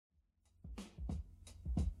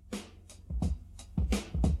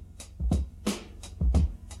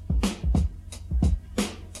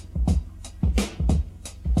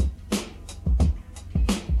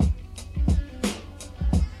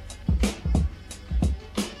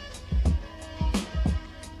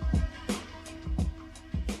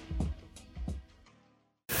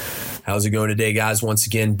How's it going today, guys? Once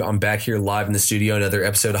again, I'm back here live in the studio. Another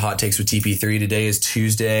episode of Hot Takes with TP3. Today is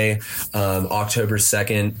Tuesday, October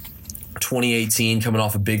 2nd. 2018, coming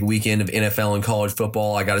off a big weekend of NFL and college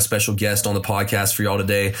football. I got a special guest on the podcast for y'all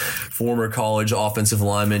today, former college offensive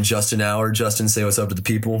lineman Justin Auer. Justin, say what's up to the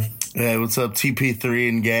people. Hey, what's up, TP3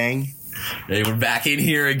 and gang? Hey, we're back in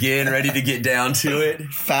here again, ready to get down to it.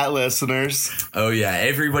 Fat listeners. Oh, yeah.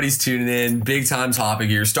 Everybody's tuning in. Big time topic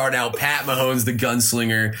here. Starting out, Pat Mahomes, the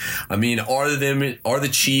gunslinger. I mean, are the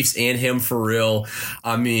Chiefs and him for real?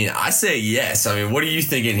 I mean, I say yes. I mean, what are you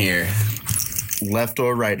thinking here? Left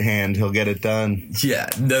or right hand, he'll get it done. Yeah,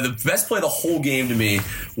 no, the best play of the whole game to me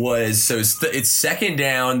was, so it's second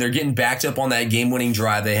down. They're getting backed up on that game-winning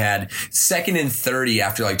drive they had. 2nd and 30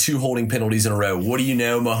 after like 2 holding penalties in a row. What do you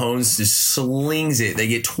know? Mahomes just slings it. They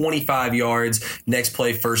get 25 yards. Next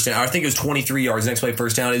play, first down. I think it was 23 yards. Next play,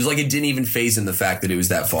 first down. It was like it didn't even phase him, the fact that it was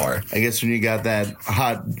that far. I guess when you got that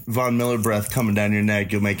hot Von Miller breath coming down your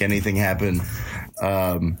neck, you'll make anything happen.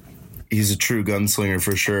 He's a true gunslinger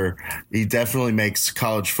for sure. He definitely makes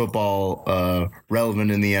college football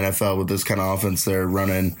relevant in the NFL with this kind of offense they're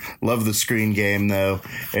running. Love the screen game, though.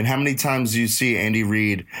 And how many times do you see Andy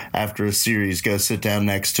Reid after a series go sit down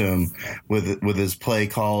next to him with his play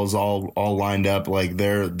calls all lined up, like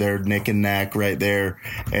they're neck and neck right there.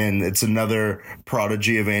 And it's another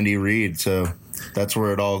prodigy of Andy Reid. So that's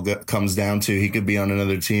where it all comes down to. He could be on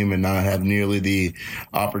another team and not have nearly the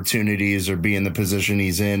opportunities or be in the position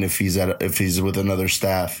he's in if he's with another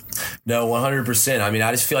staff. No, 100%. I mean, I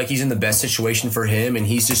just feel like he's in the best situation for him, and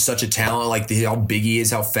he's just such a talent. Like how big he is,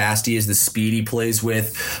 how fast he is, the speed he plays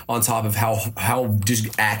with, on top of how just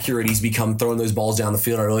accurate he's become throwing those balls down the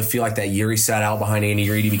field. I really feel like that year he sat out behind Andy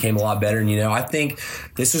Reid, he became a lot better. And I think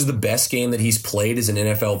this was the best game that he's played as an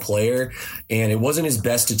NFL player, and it wasn't his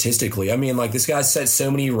best statistically. I mean, like, this guy set so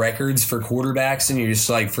many records for quarterbacks, and you're just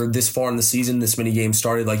like, for this far in the season, this many games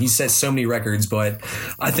started, like, he set so many records. But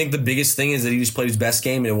I think the biggest thing is that he just played his best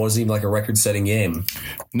game, and it wasn't even like a record-setting game.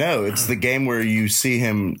 No, it's the game where you see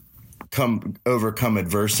him overcome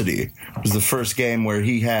adversity. It was the first game where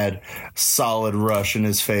he had solid rush in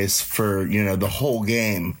his face for the whole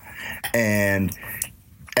game, and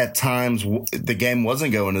at times the game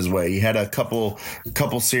wasn't going his way. He had a couple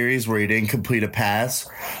series where he didn't complete a pass,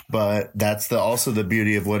 but that's also the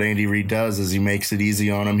beauty of what Andy Reid does, is he makes it easy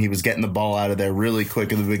on him. He was getting the ball out of there really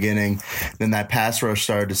quick at the beginning. Then that pass rush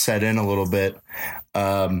started to set in a little bit.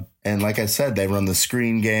 And like I said, they run the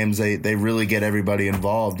screen games. They really get everybody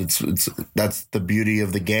involved. That's the beauty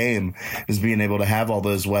of the game, is being able to have all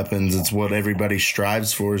those weapons. It's what everybody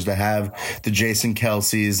strives for, is to have the Jason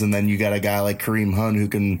Kelce's, and then you got a guy like Kareem Hunt who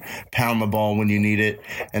can pound the ball when you need it,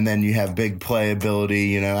 and then you have big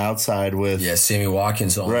playability, outside with Sammy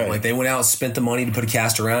Watkins. Right. Like, they went out and spent the money to put a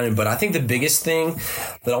cast around him. But I think the biggest thing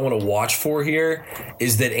that I want to watch for here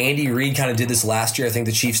is that Andy Reid kind of did this last year. I think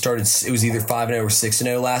the Chiefs started, it was either 5-0 or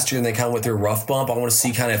 6-0 last year, and they kind of went through a rough bump. I want to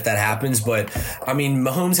see kind of if that happens. But I mean,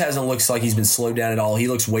 Mahomes hasn't looked like he's been slowed down at all. He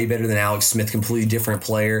looks way better than Alex Smith, completely different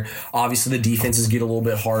player. Obviously, the defenses get a little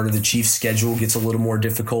bit harder. The Chiefs' schedule gets a little more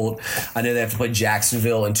difficult. I know they have to play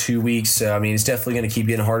Jacksonville in 2 weeks. So, I mean, it's definitely going to keep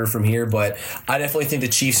getting harder from here. But I definitely think the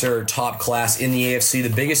Chiefs are top class in the AFC.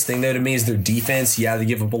 The biggest thing, though, to me is their defense. Yeah, they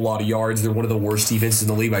give up a lot of yards. They're one of the worst defenses in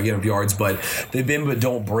the league by giving up yards. But they bend but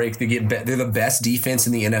don't break. They're the best defense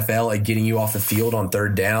in the NFL at getting you off the field on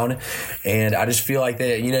third down. And I just feel like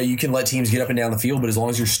that, you can let teams get up and down the field, but as long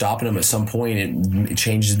as you're stopping them at some point, it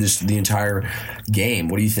changes the entire game.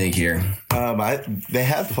 What do you think here? They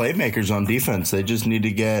have playmakers on defense. They just need to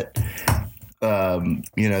get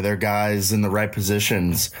their guys in the right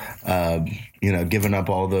positions. Giving up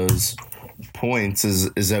all those points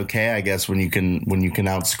is okay, I guess, when you can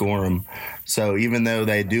outscore them. So even though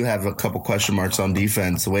they do have a couple question marks on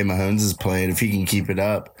defense, the way Mahomes is playing, if he can keep it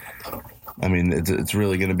up, I mean, it's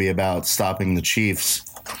really going to be about stopping the Chiefs.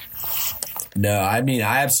 No, I mean,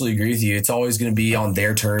 I absolutely agree with you. It's always going to be on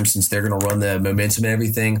their terms, since they're going to run the momentum and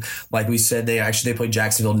everything. Like we said, they play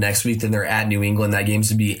Jacksonville next week, then they're at New England. That game's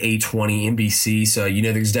going to be 8:20 NBC. So,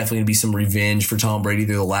 there's definitely going to be some revenge for Tom Brady.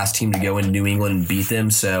 They're the last team to go into New England and beat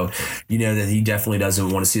them. So, that he definitely doesn't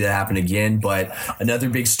want to see that happen again. But another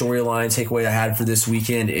big storyline takeaway I had for this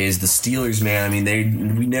weekend is the Steelers, man. I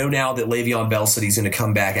mean, we know now that Le'Veon Bell said he's going to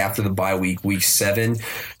come back after the bye week 7.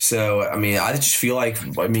 So, I mean, I just feel like,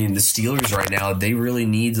 the Steelers right now, they really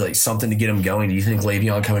need something to get them going. Do you think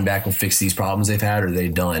Le'Veon coming back will fix these problems they've had, or are they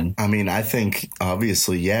done? I mean, I think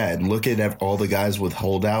obviously, yeah. And look at all the guys with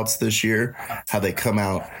holdouts this year, how they come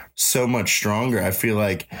out so much stronger. I feel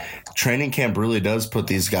like training camp really does put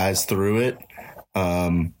these guys through it.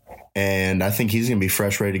 And I think he's going to be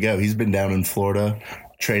fresh, ready to go. He's been down in Florida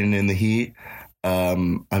training in the heat. I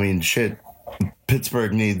mean, shit.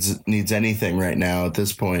 Pittsburgh needs anything right now at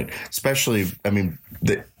this point, especially. I mean,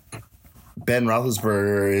 Ben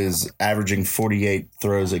Roethlisberger is averaging 48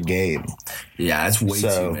 throws a game. Yeah, that's way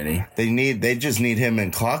too many. They just need him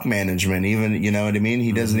in clock management. Even, you know what I mean?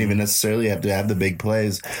 He doesn't even necessarily have to have the big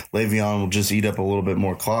plays. Le'Veon will just eat up a little bit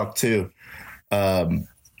more clock too.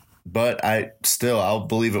 But I'll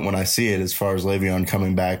believe it when I see it as far as Le'Veon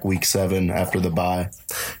coming back week 7 after the bye.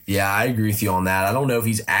 Yeah, I agree with you on that. I don't know if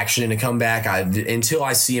he's actually going to come back. Until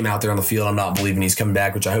I see him out there on the field, I'm not believing he's coming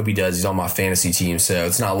back, which I hope he does. He's on my fantasy team, so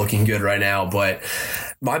it's not looking good right now. But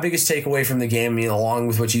my biggest takeaway from the game, I mean, along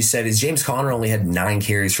with what you said, is James Conner only had 9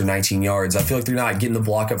 carries for 19 yards. I feel like they're not getting the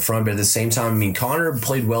block up front, but at the same time, I mean, Conner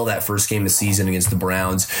played well that first game of the season against the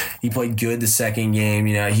Browns. He played good the second game.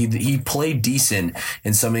 You know, he played decent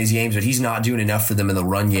in some of these games, but he's not doing enough for them in the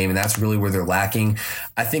run game, and that's really where they're lacking.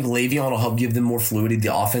 I think Le'Veon will help give them more fluidity to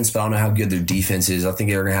the offense, but I don't know how good their defense is. I think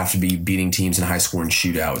they're going to have to be beating teams in high-scoring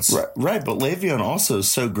shootouts. Right, but Le'Veon also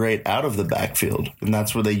is so great out of the backfield, and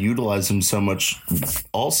that's where they utilize him so much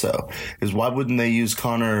also, is why wouldn't they use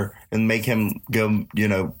Conner and make him go, you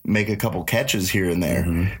know, make a couple catches here and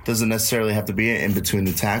there? Doesn't necessarily have to be in between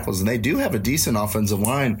the tackles. And they do have a decent offensive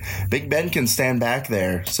line. Big Ben can stand back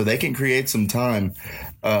there, so they can create some time.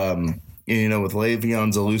 You know, with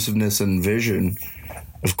Le'Veon's elusiveness and vision,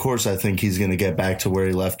 of course, I think he's going to get back to where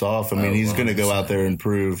he left off. I mean, he's going to go out there and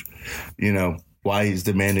prove, you know, why he's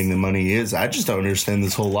demanding the money he is. I just don't understand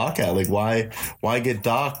this whole lockout. Like, why get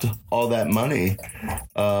docked all that money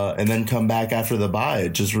and then come back after the bye?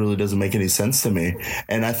 It just really doesn't make any sense to me.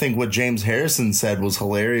 And I think what James Harrison said was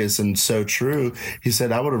hilarious and so true. He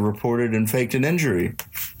said, I would have reported and faked an injury.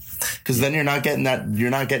 Because then you're not getting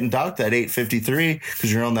docked at 853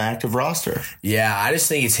 because you're on the active roster. Yeah, I just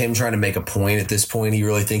think it's him trying to make a point at this point. He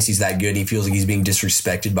really thinks he's that good. He feels like he's being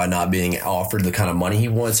disrespected by not being offered the kind of money he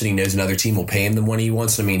wants, and he knows another team will pay him the money he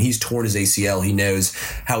wants. I mean, he's torn his ACL. He knows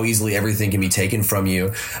how easily everything can be taken from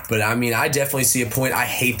you. But, I mean, I definitely see a point. I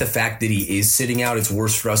hate the fact that he is sitting out. It's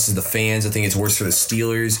worse for us as the fans. I think it's worse for the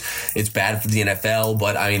Steelers. It's bad for the NFL.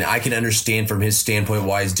 But, I mean, I can understand from his standpoint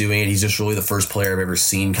why he's doing it. He's just really the first player I've ever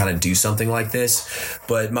seen kind of do something like this.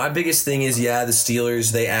 But my biggest thing is, yeah, the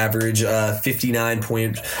Steelers, they average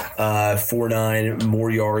 59.49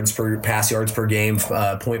 more yards per pass yards per game,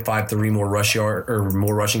 0.53 more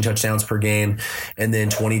more rushing touchdowns per game, and then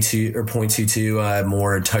 0.22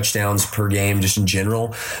 more touchdowns per game just in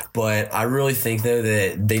general. But I really think though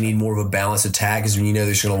that they need more of a balanced attack, because when you know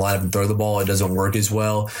they're just going to line up and throw the ball, it doesn't work as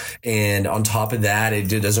well. And on top of that, it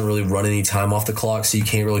doesn't really run any time off the clock, so you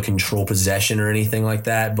can't really control possession or anything like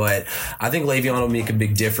that. But I think Le'Veon will make a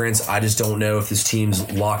big difference. I just don't know if this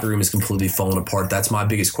team's locker room is completely falling apart. That's my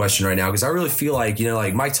biggest question right now, because I really feel like, you know,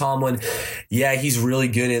 like Mike Tomlin, yeah, he's really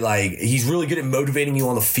good at motivating you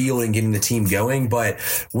on the field and getting the team going. But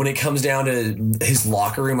when it comes down to his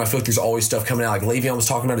locker room, I feel like there's always stuff coming out. Like Le'Veon was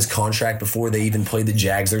talking about his contract before they even played the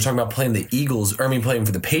Jags. They were talking about playing the Eagles, playing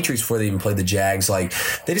for the Patriots before they even played the Jags. Like,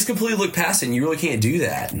 they just completely look past it, and you really can't do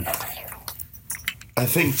that. I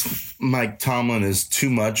think Mike Tomlin is too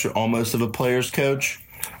much almost of a player's coach,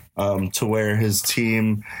 to where his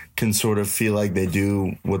team can sort of feel like they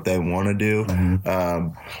do what they want to do.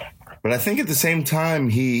 But I think at the same time,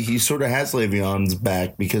 he sort of has Le'Veon's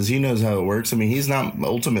back, because he knows how it works. I mean, he's not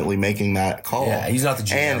ultimately making that call. Yeah, he's not the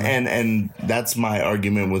GM. And that's my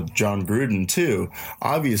argument with John Gruden, too.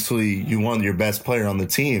 Obviously, you want your best player on the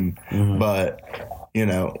team, but, you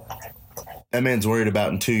know, that man's worried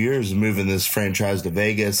about in 2 years moving this franchise to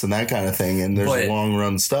Vegas and that kind of thing, and there's long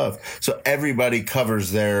run stuff. So everybody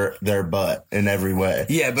covers their butt in every way.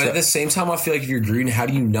 Yeah, but at the same time, I feel like if you're Gruden, how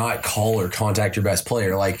do you not call or contact your best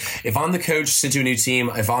player? Like, if I'm the coach sent to a new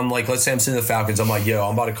team, if I'm like, let's say I'm sending the Falcons, I'm like, yo,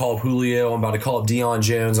 I'm about to call up Julio, I'm about to call up Deion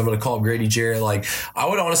Jones, I'm going to call up Grady Jarrett. Like, I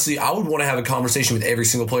would want to have a conversation with every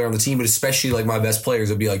single player on the team, but especially like my best players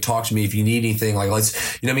would be like, talk to me if you need anything. Like,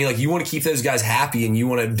 let's, you know what I mean? Like, you want to keep those guys happy, and you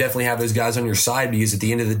want to definitely have those guys on your side, because at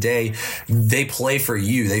the end of the day, they play for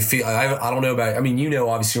you. They feel, I don't know about, I mean, you know,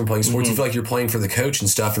 obviously you're playing sports, you feel like you're playing for the coach and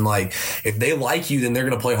stuff, and like, if they like you, then they're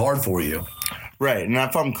going to play hard for you. Right. And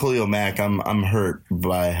if I'm Khalil Mack, I'm hurt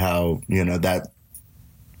by how, you know, that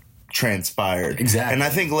transpired. Exactly. And I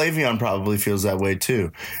think Le'Veon probably feels that way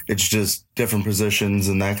too. It's just different positions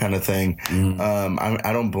and that kind of thing.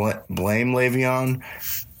 I don't blame Le'Veon.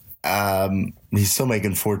 He's still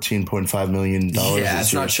making $14.5 million this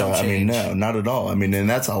it's year. Not so, I mean, no, not at all. I mean, and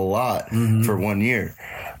that's a lot for 1 year.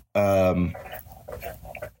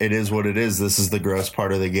 It is what it is. This is the gross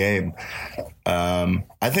part of the game.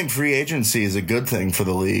 I think free agency is a good thing for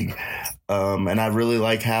the league. And I really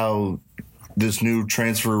like how this new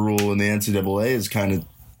transfer rule in the NCAA is kind of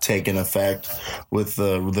taken effect with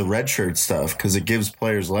the redshirt stuff, because it gives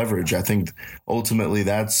players leverage. I think ultimately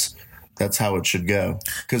that's how it should go,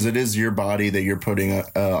 because it is your body that you're putting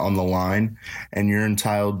on the line, and you're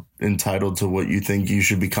entitled to what you think you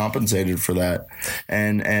should be compensated for that.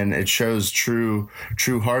 And it shows true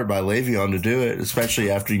heart by Le'Veon to do it,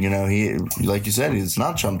 especially after, he, like you said, it's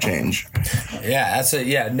not chump change. Yeah, that's it.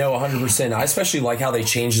 Yeah, no, 100%. I especially like how they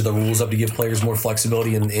changed the rules up to give players more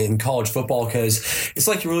flexibility in college football, because it's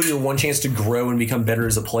like really your one chance to grow and become better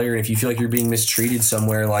as a player. And if you feel like you're being mistreated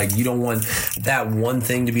somewhere, like, you don't want that one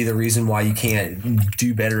thing to be the reason why you can't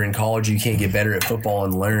do better in college, you can't get better at football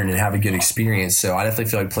and learn and have a good experience. So I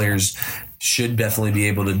definitely feel like players should definitely be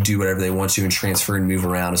able to do whatever they want to and transfer and move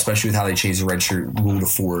around, especially with how they changed the redshirt rule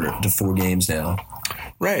to four games now.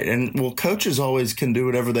 Right. And coaches always can do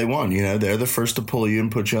whatever they want. They're the first to pull you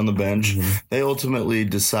and put you on the bench. Mm-hmm. They ultimately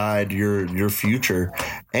decide your future,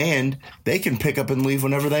 and they can pick up and leave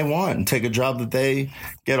whenever they want and take a job that they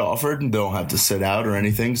get offered, and they don't have to sit out or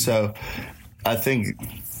anything. So I think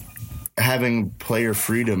having player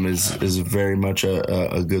freedom is very much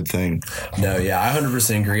a good thing. No, yeah, I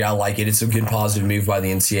 100% agree. I like it. It's a good positive move by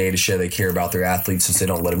the NCAA to show they care about their athletes, since they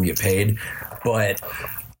don't let them get paid. But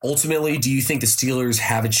ultimately, do you think the Steelers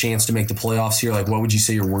have a chance to make the playoffs here? Like, what would you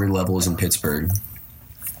say your worry level is in Pittsburgh?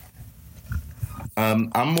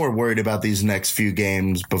 I'm more worried about these next few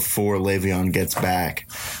games before Le'Veon gets back,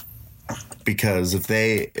 because if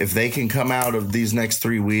they can come out of these next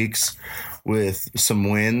 3 weeks with some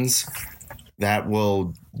wins, that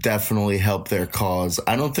will definitely help their cause.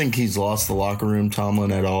 I don't think he's lost the locker room,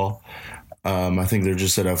 Tomlin, at all. I think they're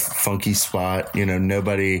just at a funky spot.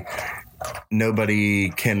 Nobody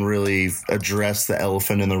can really address the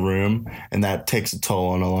elephant in the room, and that takes a toll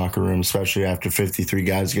on a locker room, especially after 53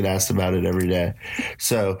 guys get asked about it every day.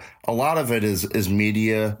 So a lot of it is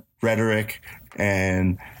media rhetoric,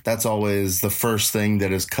 and that's always the first thing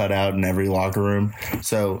that is cut out in every locker room.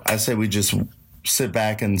 So I say we just sit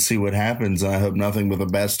back and see what happens. I hope nothing but the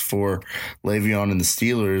best for Le'Veon and the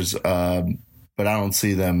Steelers, but I don't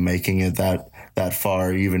see them making it that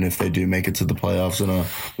far, even if they do make it to the playoffs in a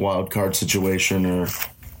wild card situation. Or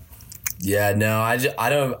yeah, no, I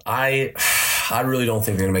really don't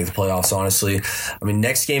think they're going to make the playoffs, honestly. I mean,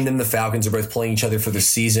 next game, them and the Falcons are both playing each other for the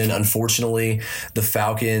season. Unfortunately, the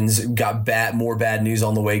Falcons got more bad news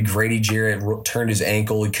on the way. Grady Jarrett turned his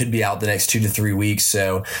ankle. He could be out the next 2 to 3 weeks.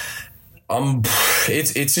 So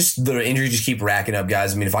it's just the injuries just keep racking up,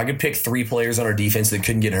 guys. I mean, if I could pick 3 players on our defense that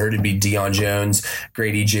couldn't get hurt, it'd be Deion Jones,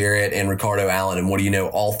 Grady Jarrett, and Ricardo Allen. And what do you know?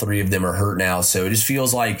 All 3 of them are hurt now. So it just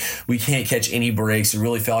feels like we can't catch any breaks. It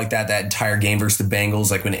really felt like that entire game versus the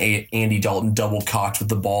Bengals, like when Andy Dalton double cocked with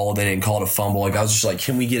the ball, they didn't call it a fumble. Like, I was just like,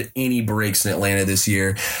 can we get any breaks in Atlanta this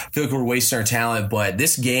year? I feel like we're wasting our talent. But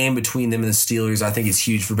this game between them and the Steelers, I think is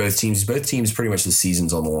huge for both teams. Both teams, pretty much the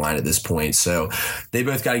season's on the line at this point. So they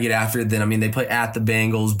both got to get after it. Then, I mean, they play at the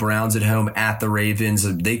Bengals, Browns at home, at the Ravens.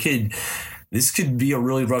 This could be a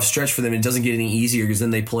really rough stretch for them. It doesn't get any easier, because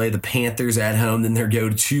then they play the Panthers at home, then they go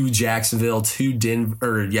to Jacksonville, to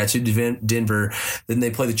Denver. Then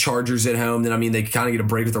they play the Chargers at home. Then, I mean, they kind of get a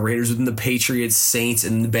break with the Raiders, within the Patriots, Saints,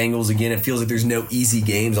 and the Bengals again. It feels like there's no easy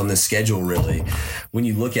games on this schedule, really, when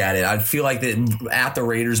you look at it. I feel like that at the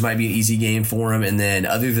Raiders might be an easy game for them, and then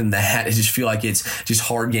other than that, I just feel like it's just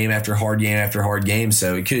hard game after hard game after hard game.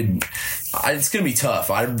 So it's going to be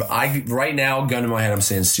tough. I right now, gun to my head, I'm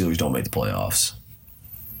saying Steelers don't make the playoffs.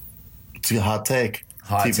 It's a hot take.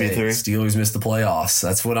 Take. Steelers miss the playoffs.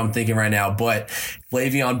 That's what I'm thinking right now. But if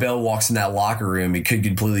Le'Veon Bell walks in that locker room, it could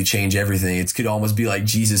completely change everything. It could almost be like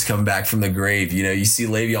Jesus coming back from the grave. You see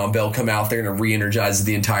Le'Veon Bell come out there and it re-energizes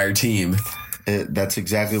the entire team. That's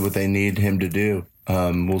exactly what they need him to do.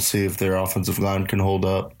 We'll see if their offensive line can hold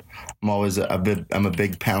up. I'm a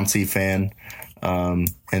big Pouncey fan.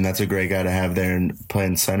 And that's a great guy to have there and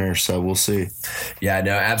playing center. So we'll see. Yeah,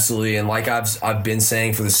 no, absolutely. And like I've been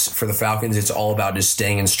saying for the Falcons, it's all about just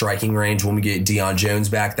staying in striking range. When we get Deion Jones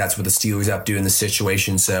back, that's what the Steelers have to do in this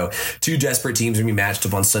situation. So 2 desperate teams are going to be matched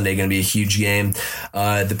up on Sunday. Going to be a huge game.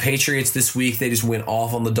 The Patriots this week, they just went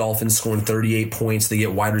off on the Dolphins, scoring 38 points. They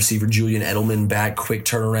get wide receiver Julian Edelman back. Quick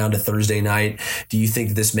turnaround to Thursday night. Do you think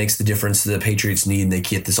that this makes the difference the Patriots need and they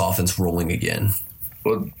get this offense rolling again?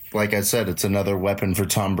 Well, like I said, it's another weapon for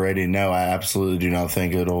Tom Brady. No, I absolutely do not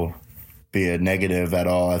think it'll be a negative at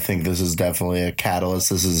all. I think this is definitely a catalyst.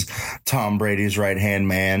 This is Tom Brady's right-hand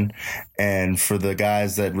man. And for the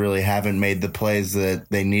guys that really haven't made the plays that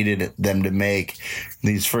they needed them to make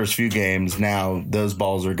these first few games, now those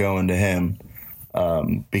balls are going to him.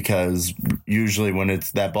 because usually when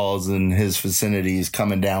it's that ball's in his vicinity, he's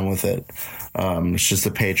coming down with it. It's just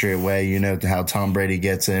the Patriot way, you know, how Tom Brady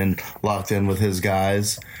gets in, locked in with his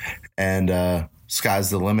guys, and sky's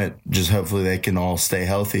the limit. Just hopefully they can all stay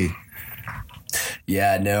healthy.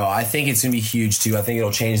 Yeah, no, I think it's going to be huge, too. I think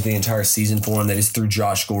it'll change the entire season for him. They just threw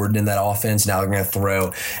Josh Gordon in that offense. Now they're going to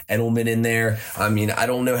throw Edelman in there. I mean, I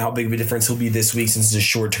don't know how big of a difference he'll be this week since it's a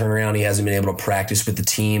short turnaround. He hasn't been able to practice with the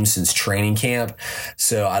team since training camp.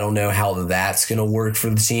 So I don't know how that's going to work for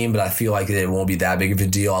the team, but I feel like it won't be that big of a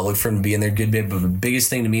deal. I look for him to be in there a good bit, but the biggest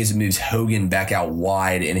thing to me is it moves Hogan back out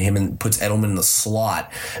wide and puts Edelman in the slot.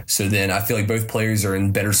 So then I feel like both players are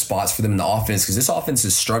in better spots for them in the offense because this offense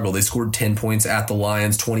has struggled. They scored 10 points at the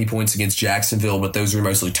Lions, 20 points against Jacksonville, but those were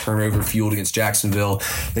mostly turnover fueled against Jacksonville.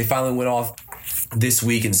 They finally went off this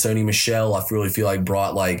week, and Sony Michel, I really feel like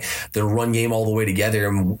brought like their run game all the way together,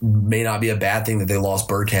 and may not be a bad thing that they lost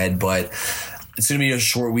Burkhead, but it's going to be a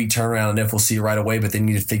short week turnaround, and if we'll see it right away, but they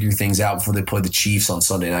need to figure things out before they play the Chiefs on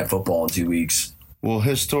Sunday Night Football in 2 weeks. Well,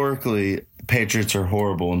 historically, Patriots are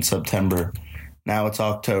horrible in September. Now it's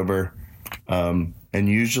October, and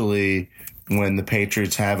usually when the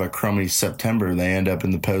Patriots have a crummy September, they end up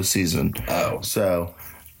in the postseason. Oh. So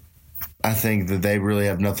I think that they really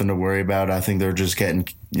have nothing to worry about. I think they're just getting,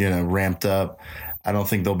 ramped up. I don't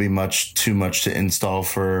think there'll be too much to install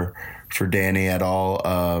for Danny at all.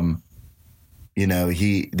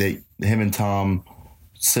 Him and Tom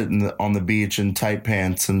sitting on the beach in tight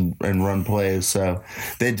pants and run plays. So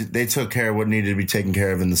they took care of what needed to be taken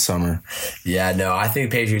care of in the summer. Yeah, no, I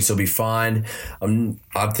think the Patriots will be fine.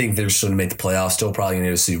 I think they're still going to make the playoffs, still probably going to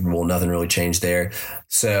go to the Super Bowl. Nothing really changed there.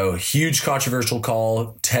 So huge controversial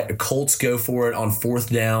call. Colts go for it on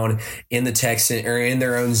fourth down in in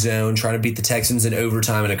their own zone, trying to beat the Texans in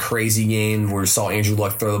overtime in a crazy game where we saw Andrew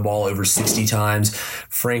Luck throw the ball over 60 times.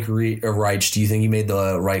 Frank Reich, do you think he made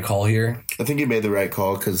the right call here? I think he made the right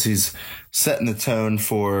call because he's setting the tone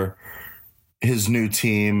for his new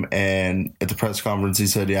team, and at the press conference he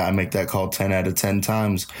said, I make that call 10 out of 10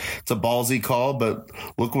 times. It's a ballsy call, but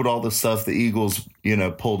look what all the stuff the Eagles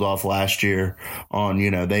pulled off last year on,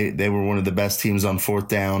 they were one of the best teams on fourth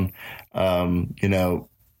down.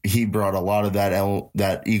 He brought a lot of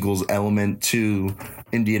that Eagles element to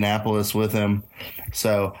Indianapolis with him.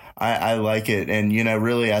 So I like it. And,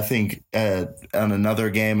 really, I think on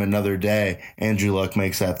another game, another day, Andrew Luck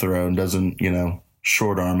makes that throw and doesn't,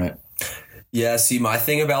 short arm it. Yeah, see, my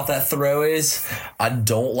thing about that throw is I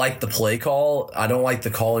don't like the play call. I don't like the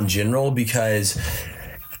call in general because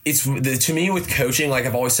it's to me with coaching, like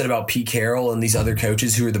I've always said about Pete Carroll and these other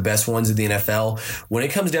coaches who are the best ones in the NFL, when it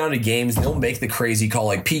comes down to games, they'll make the crazy call.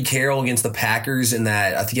 Like Pete Carroll against the Packers in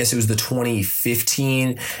that, I guess it was the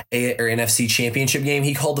 2015 NFC Championship game.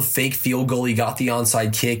 He called the fake field goal. He got the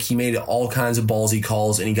onside kick. He made all kinds of ballsy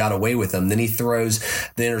calls and he got away with them. Then he throws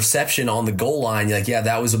the interception on the goal line. You're like, yeah,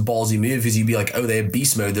 that was a ballsy move because you'd be like, oh, they have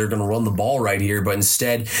beast mode. They're going to run the ball right here. But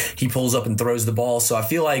instead, he pulls up and throws the ball. So I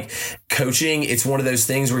feel like coaching, it's one of those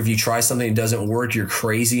things where if you try something that doesn't work, you're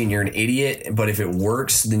crazy and you're an idiot. But if it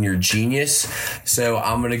works, then you're a genius. So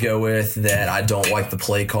I'm going to go with that. I don't like the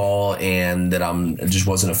play call and that I just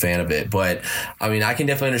wasn't a fan of it. But I mean, I can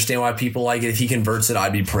definitely understand why people like it. If he converts it,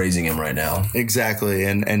 I'd be praising him right now. Exactly.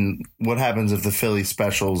 And what happens if the Philly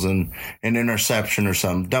specials and an interception or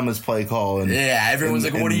something? Dumbest play call. And yeah, everyone's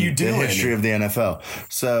like, what are you doing? The history of the NFL.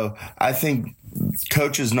 So I think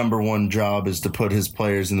coach's number one job is to put his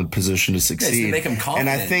players in the position to succeed. To make them confident.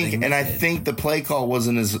 And I think the play call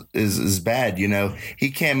wasn't as bad.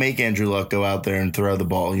 He can't make Andrew Luck go out there and throw the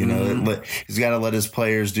ball. He's got to let his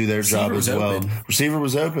players do their job as well. Receiver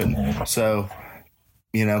was open. So,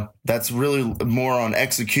 that's really more on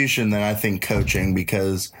execution than I think coaching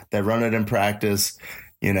because they run it in practice.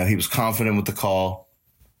 He was confident with the call.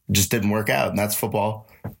 It just didn't work out, and that's football.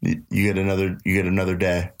 You get another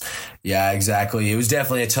day. Yeah, exactly. It was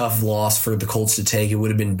definitely a tough loss for the Colts to take. It would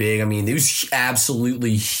have been big. I mean, it was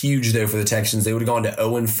absolutely huge, though, for the Texans. They would have gone to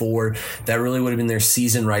 0-4. That really would have been their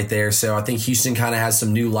season right there. So I think Houston kind of has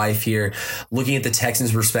some new life here. Looking at the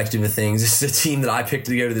Texans' perspective of things, this is a team that I picked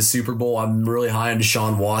to go to the Super Bowl. I'm really high on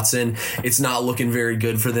Deshaun Watson. It's not looking very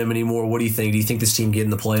good for them anymore. What do you think? Do you think this team get in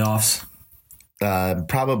the playoffs?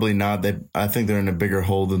 Probably not. I think they're in a bigger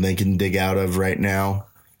hole than they can dig out of right now.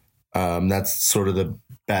 That's sort of the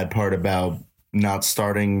bad part about not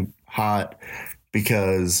starting hot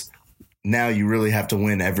because now you really have to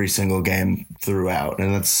win every single game throughout.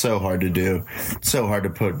 And that's so hard to do. It's so hard to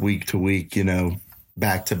put week to week,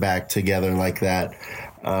 back to back together like that.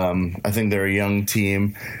 I think they're a young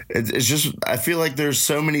team. It's just, I feel like there's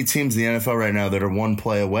so many teams in the NFL right now that are one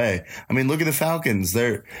play away. I mean, look at the Falcons.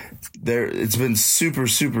 It's been super,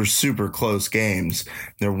 super, super close games.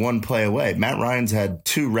 They're one play away. Matt Ryan's had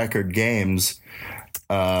 2 record games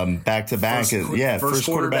back to back. First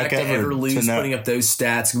quarterback to ever lose, putting up those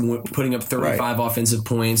stats, putting up 35 offensive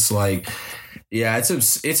points. Like, yeah, it's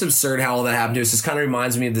absurd how all that happened to us. This kind of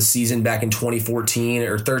reminds me of the season back in 2014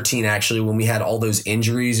 or 13, actually, when we had all those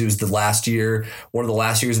injuries. It was the last year, one of the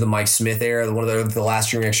last years of the Mike Smith era, one of the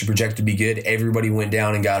last year we actually projected to be good. Everybody went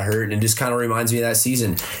down and got hurt, and it just kind of reminds me of that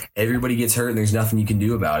season. Everybody gets hurt, and there's nothing you can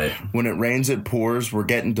do about it. When it rains, it pours. We're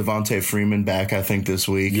getting Devontae Freeman back, I think, this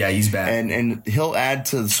week. Yeah, he's back. And he'll add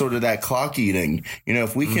to sort of that clock eating. You know,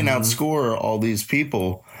 if we can outscore all these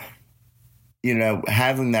people, you know,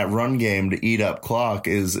 having that run game to eat up clock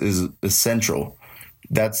is essential.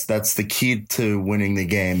 That's the key to winning the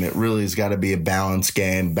game. It really has got to be a balanced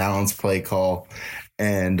game, balanced play call,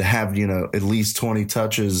 and have, you know, at least 20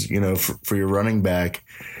 touches, you know, for your running back.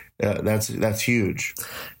 That's huge.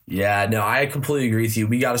 Yeah, no, I completely agree with you.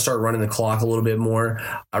 We got to start running the clock a little bit more.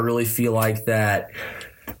 I really feel like that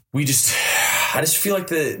I just feel like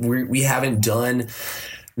that we haven't done.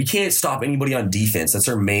 We can't stop anybody on defense. That's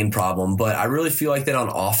our main problem. But I really feel like that on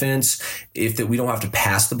offense, if that we don't have to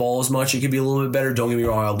pass the ball as much, it could be a little bit better. Don't get me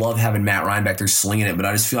wrong. I love having Matt Ryan back there slinging it, but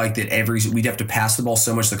I just feel like that we'd have to pass the ball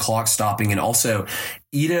so much, the clock stopping. And also,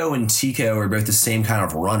 Ito and Tico are both the same kind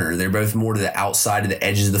of runner. They're both more to the outside of the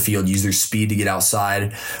edges of the field, use their speed to get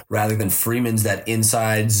outside, rather than Freeman's that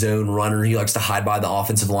inside zone runner. He likes to hide by the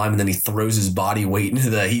offensive line, and then he throws his body weight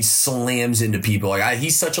he slams into people. Like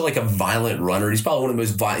he's such a violent runner. He's probably one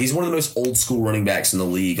of the most old school running backs in the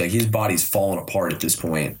league. Like his body's falling apart at this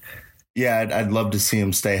point. Yeah, I'd love to see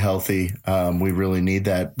him stay healthy. We really need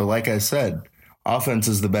that. But like I said, offense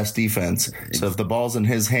is the best defense. So if the ball's in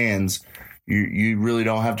his hands, you really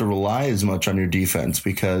don't have to rely as much on your defense,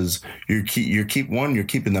 because you're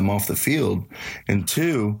keeping them off the field, and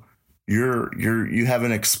 2, you have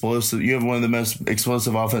one of the most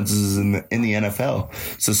explosive offenses in the NFL.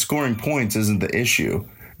 So scoring points isn't the issue.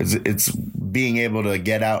 It's being able to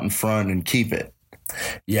get out in front and keep it.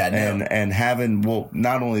 Yeah, no. And having, well,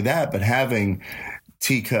 not only that, but having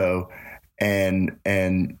Tico and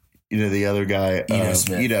you know, the other guy,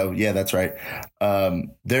 Ito, yeah, that's right.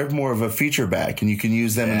 They're more of a feature back, and you can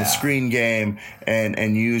use them in the screen game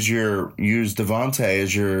and use Devontae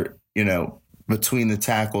as your, you know, between the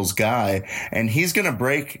tackles guy, and he's gonna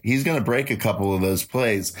break a couple of those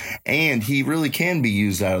plays, and he really can be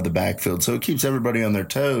used out of the backfield, so it keeps everybody on their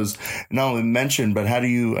toes. Not only mentioned, but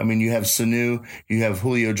you have Sanu, you have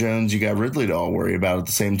Julio Jones, you got Ridley to all worry about at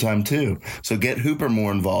the same time too. So get Hooper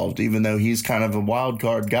more involved, even though he's kind of a wild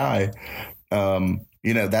card guy.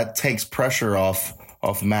 You know, that takes pressure off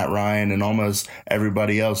Matt Ryan and almost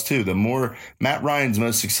everybody else too. The more Matt Ryan's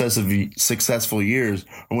most successful years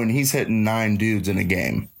are when he's hitting 9 dudes in a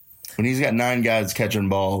game. When he's got 9 guys catching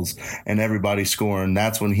balls and everybody scoring,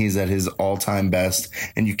 that's when he's at his all-time best,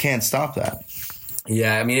 and you can't stop that.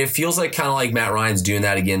 Yeah, I mean, it feels like kind of like Matt Ryan's doing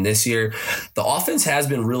that again this year. The offense has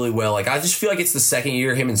been really well. Like, I just feel like it's the second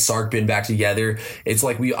year him and Sark been back together. It's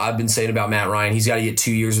like I've been saying about Matt Ryan. He's got to get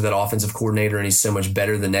 2 years with that offensive coordinator, and he's so much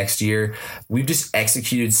better the next year. We've just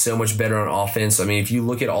executed so much better on offense. I mean, if you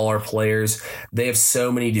look at all our players, they have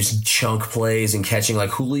so many just chunk plays and catching.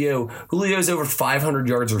 Like Julio's over 500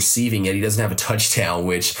 yards receiving, yet he doesn't have a touchdown,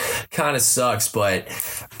 which kind of sucks. But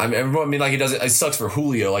it sucks for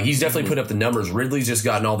Julio. Like, he's definitely put up the numbers. Ridley's just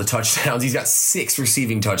gotten all the touchdowns. He's got 6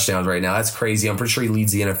 receiving touchdowns right now. That's crazy. I'm pretty sure he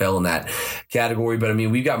leads the NFL in that category. But I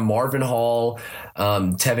mean, we've got Marvin Hall,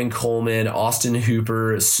 Tevin Coleman, Austin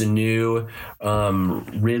Hooper, Sanu,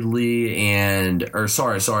 Ridley,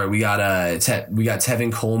 we got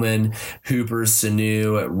Tevin Coleman, Hooper,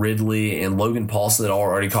 Sanu, Ridley, and Logan Paulson that all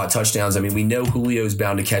already caught touchdowns. I mean, we know Julio's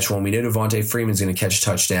bound to catch one. We know Devontae Freeman's going to catch a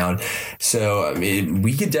touchdown. So I mean,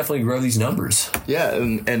 we could definitely grow these numbers. Yeah,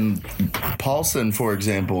 and Paulson, for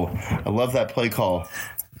example, I love that play call.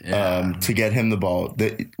 To get him the ball.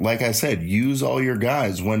 Like I said, use all your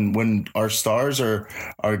guys. When our stars are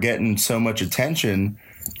getting so much attention,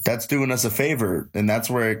 that's doing us a favor, and that's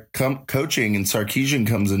where coaching and Sarkisian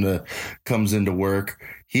comes into work.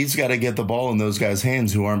 He's got to get the ball in those guys'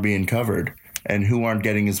 hands who aren't being covered and who aren't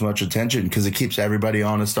getting as much attention, because it keeps everybody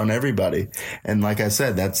honest on everybody. And like I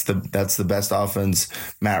said, that's the best offense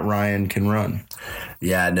Matt Ryan can run.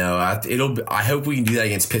 Yeah, no, I hope we can do that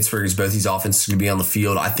against Pittsburgh, because both these offenses are going to be on the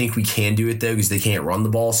field. I think we can do it, though, because they can't run the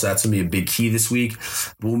ball, so that's going to be a big key this week.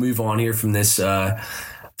 We'll move on here from this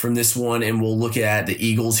from this one, and we'll look at the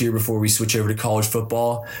Eagles here before we switch over to college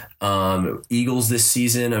football. Eagles this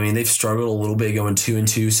season, I mean, they've struggled a little bit going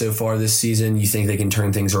 2-2 so far this season. You think they can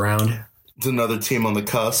turn things around? It's another team on the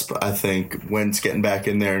cusp. I think Wentz getting back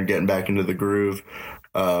in there and getting back into the groove.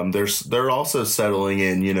 They're also settling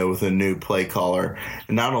in, with a new play caller.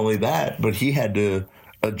 And not only that, but he had to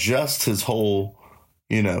adjust his whole,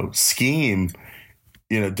 scheme.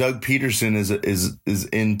 Doug Peterson is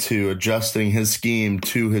into adjusting his scheme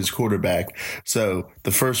to his quarterback. So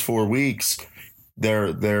the first 4 weeks,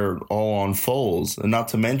 they're all on Foles. And not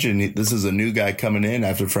to mention, this is a new guy coming in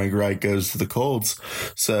after Frank Reich goes to the Colts.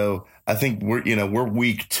 So I think we're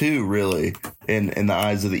week 2 really in the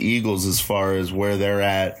eyes of the Eagles as far as where they're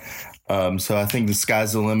at. So I think the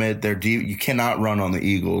sky's the limit. They're deep. You cannot run on the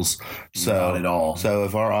Eagles. So, not at all. So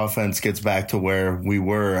if our offense gets back to where we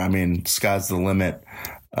were, I mean, sky's the limit.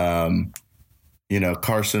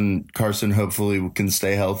 Carson hopefully can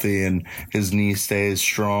stay healthy and his knee stays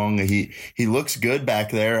strong. He looks good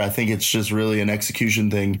back there. I think it's just really an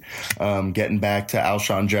execution thing, getting back to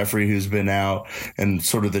Alshon Jeffrey, who's been out, and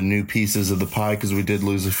sort of the new pieces of the pie, because we did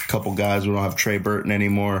lose a couple guys. We don't have Trey Burton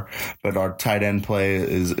anymore, but our tight end play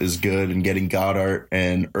is good, and getting Goddard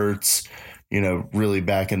and Ertz, really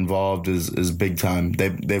back involved is big time.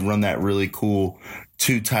 They run that really cool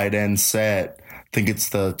 2 tight end set. I think it's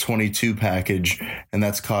the 22 package, and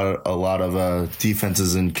that's caught a lot of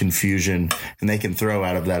defenses in confusion, and they can throw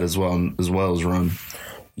out of that as well as run.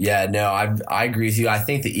 Yeah, no, I agree with you. I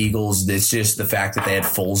think the Eagles, it's just the fact that they had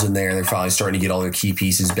Foles in there and they're finally starting to get all their key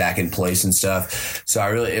pieces back in place and stuff. So I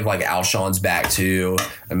really, if Alshon's back too.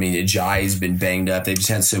 I mean, Ajayi's been banged up. They've just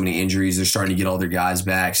had so many injuries. They're starting to get all their guys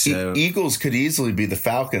back. So Eagles could easily be the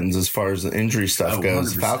Falcons as far as the injury stuff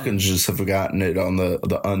goes. 100%. Falcons just have gotten it on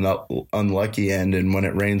the unlucky end, and when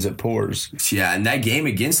it rains, it pours. Yeah, and that game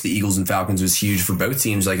against the Eagles and Falcons was huge for both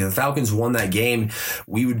teams. Like, if the Falcons won that game,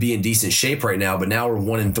 we would be in decent shape right now, but now we're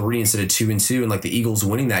 1-3 instead of 2-2, and the Eagles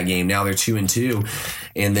winning that game, now they're 2-2,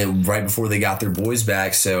 and then right before they got their boys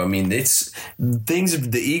back. So I mean, it's things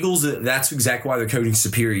of the Eagles. That's exactly why they're coaching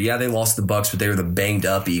superior. Yeah, they lost the Bucs, but they were the banged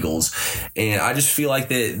up Eagles, and I just feel like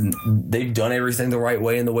that they've done everything the right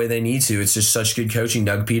way and the way they need to. It's just such good coaching.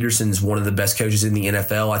 Doug Peterson's one of the best coaches in the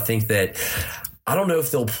NFL. I think that. I don't know if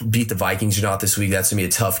they'll beat the Vikings or not this week. That's going to be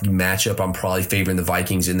a tough matchup. I'm probably favoring the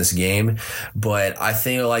Vikings in this game. But I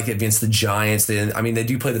think against the Giants, they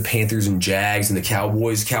do play the Panthers and Jags and the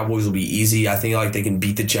Cowboys. Cowboys will be easy. I think they can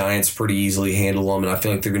beat the Giants pretty easily, handle them. And I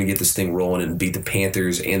feel like they're going to get this thing rolling and beat the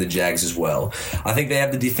Panthers and the Jags as well. I think they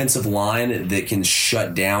have the defensive line that can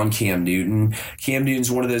shut down Cam Newton. Cam Newton's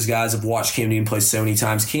one of those guys. I've watched Cam Newton play so many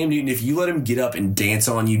times. Cam Newton, if you let him get up and dance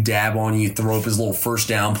on you, dab on you, throw up his little first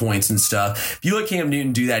down points and stuff, if you let Cam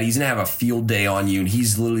Newton do that, he's going to have a field day on you, and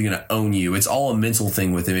he's literally going to own you. It's all a mental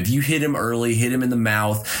thing with him. If you hit him early, hit him in the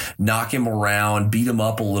mouth, knock him around, beat him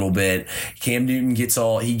up a little bit, Cam Newton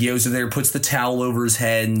he goes over there, puts the towel over his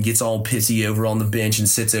head and gets all pissy over on the bench and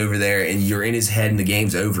sits over there, and you're in his head and the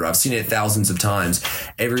game's over. I've seen it thousands of times.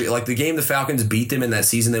 The game the Falcons beat them in that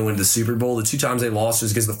season, they went to the Super Bowl. The 2 times they lost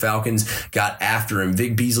was because the Falcons got after him.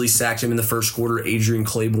 Vic Beasley sacked him in the first quarter. Adrian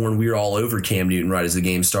Claiborne, we were all over Cam Newton right as the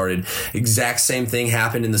game started. Exact same thing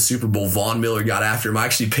happened in the Super Bowl. Von Miller got after him. I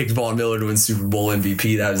actually picked Von Miller to win Super Bowl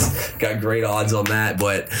MVP. Got great odds on that.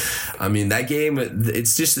 But I mean, that game,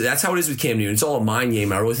 it's just, that's how it is with Cam Newton. It's all a mind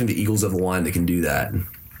game. I really think the Eagles have a line that can do that.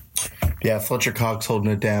 Yeah, Fletcher Cox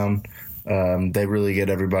holding it down. They really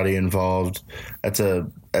get everybody involved. That's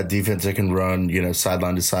a defense that can run,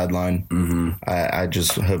 sideline to sideline. Mm-hmm. I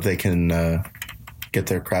just hope they can get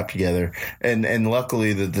their crap together. And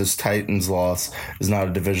luckily that this Titans loss is not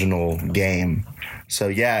a divisional game. So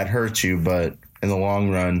yeah, it hurts you, but in the long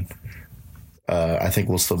run, I think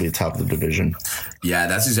we'll still be top of the division. Yeah,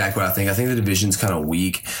 that's exactly what I think. I think the division's kind of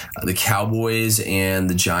weak. The Cowboys and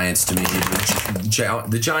the Giants, to me,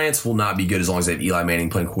 the Giants will not be good as long as they have Eli Manning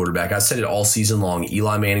playing quarterback. I said it all season long.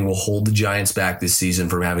 Eli Manning will hold the Giants back this season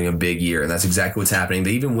from having a big year, and that's exactly what's happening.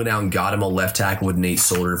 They even went out and got him a left tackle with Nate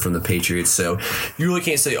Solder from the Patriots. So you really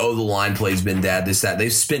can't say, the line play's been bad, this, that.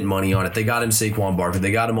 They've spent money on it. They got him Saquon Barkley.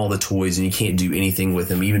 They got him all the toys, and you can't do anything with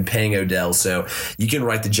him, even paying Odell. So you can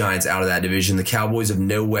write the Giants out of that division. The Cowboys have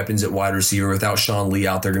no weapons at wide receiver. Without Sean Lee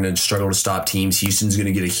out, they're going to struggle to stop teams. Houston's going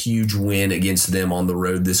to get a huge win against them on the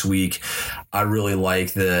road this week. I really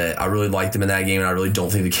like them in that game, and I really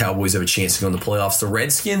don't think the Cowboys have a chance to go in the playoffs. The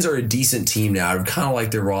Redskins are a decent team now. I kind of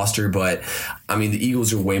like their roster, but I mean, the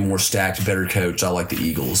Eagles are way more stacked, better coached. I like the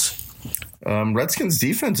Eagles. Redskins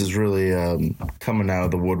defense is really coming out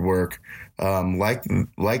of the woodwork.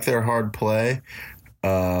 Like their hard play.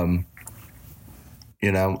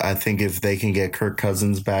 You know, I think if they can get Kirk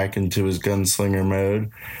Cousins back into his gunslinger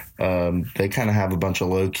mode, they kind of have a bunch of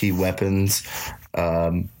low-key weapons.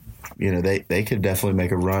 You know, they could definitely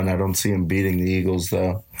make a run. I don't see them beating the Eagles,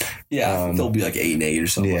 though. Yeah, I think they'll be like 8-8 or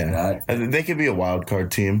something like that. I think they could be a wild card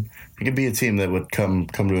team. They could be a team that would come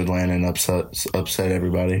to Atlanta and upset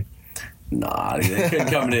everybody. Nah, they couldn't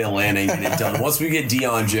come to Atlanta and get it done. Once we get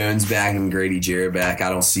Deion Jones back and Grady Jarrett back, I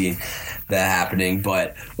don't see that happening.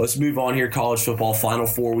 But let's move on here. College football Final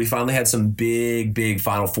Four. We finally had some big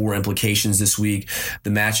Final Four implications this week. The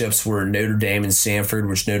matchups were Notre Dame and Stanford,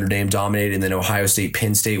 which Notre Dame dominated, and then Ohio State,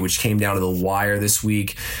 Penn State, which came down to the wire this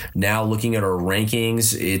week. Now looking at our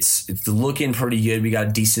rankings, it's looking pretty good. We got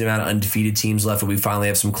a decent amount of undefeated teams left, but we finally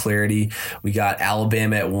have some clarity. We got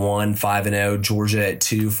Alabama at 1, 5-0, Georgia at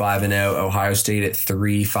 2, 5-0, Ohio State at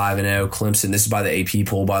 3, 5-0, Clemson. This is by the AP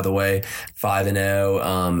poll, by the way,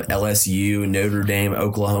 5-0, LSU, Notre Dame,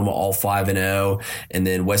 Oklahoma, all 5-0, and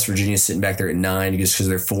then West Virginia sitting back there at 9 just because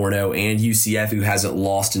they're 4-0, and UCF, who hasn't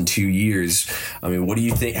lost in 2 years. I mean, what do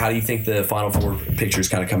you think? How do you think the Final Four picture is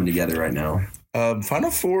kind of coming together right now?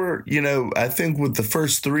 Final Four, you know, I think with the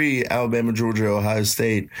first 3, Alabama, Georgia, Ohio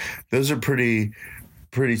State, those are pretty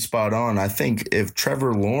spot on. I think if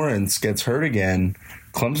Trevor Lawrence gets hurt again,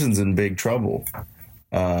 Clemson's in big trouble.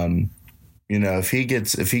 You know, if he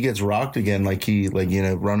gets rocked again,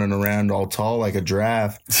 running around all tall like a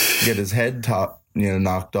giraffe, get his head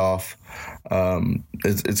knocked off,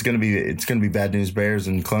 it's gonna be bad news bears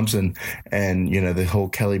in Clemson, and you know the whole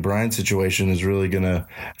Kelly Bryant situation is really gonna,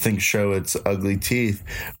 I think, show its ugly teeth.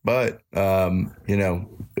 But you know,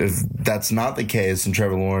 if that's not the case and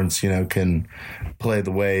Trevor Lawrence, you know, can play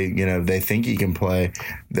the way, you know, they think he can play,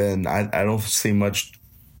 then I don't see much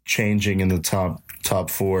changing in the top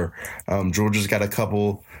 4. Georgia's got a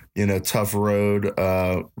couple, you know, tough road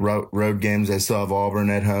games. They still have Auburn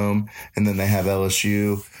at home, and then they have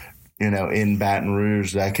LSU, you know, in Baton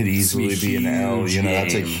Rouge. That could easily be an L. You know,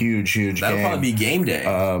 that's a huge game. That'll probably be game day.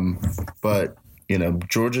 But you know,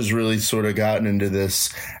 Georgia's really sort of gotten into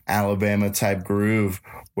this Alabama type groove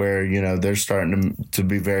where, you know, they're starting to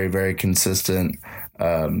be very, very consistent.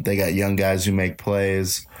 They got young guys who make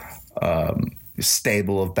plays.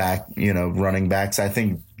 Stable of running backs. I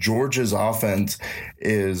think Georgia's offense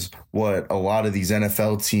is what a lot of these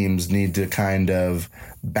NFL teams need to kind of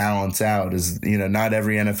balance out. Is, you know, not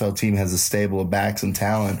every NFL team has a stable of backs and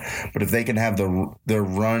talent, but if they can have their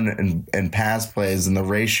run and pass plays and the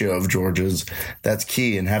ratio of Georgia's, that's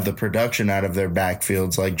key, and have the production out of their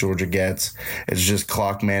backfields like Georgia gets. It's just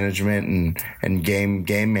clock management and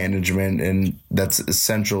game management, and that's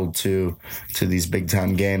essential to these big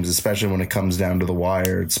time games, especially when it comes down to the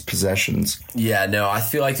wire. It's possessions. Yeah, no, I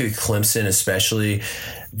feel like with Clemson especially,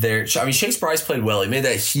 Chase Bryce played well. He made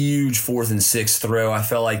that huge 4th and 6 throw. I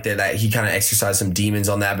felt like that he kind of exercised some demons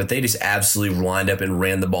on that, but they just absolutely lined up and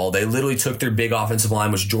ran the ball. They literally took their big offensive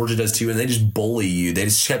line, which Georgia does too, and they just bully you. They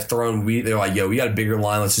just kept throwing. They're like, yo, we got a bigger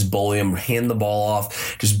line. Let's just bully them, hand the ball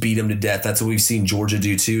off, just beat them to death. That's what we've seen Georgia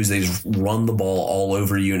do too, is they just run the ball all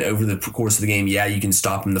over you. And over the course of the game, yeah, you can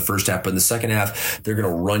stop them in the first half, but in the second half, they're going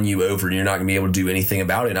to run you over, and you're not going to be able to do anything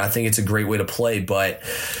about it. And I think it's a great way to play, but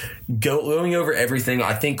going over everything,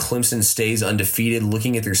 I think Clemson stays undefeated.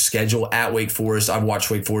 Looking at their schedule at Wake Forest, I've watched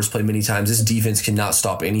Wake Forest play many times. This defense cannot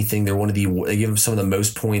stop anything. They give them some of the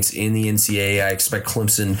most points in the NCAA. I expect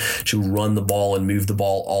Clemson to run the ball and move the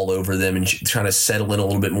ball all over them and trying to settle in a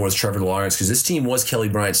little bit more with Trevor Lawrence, because this team was Kelly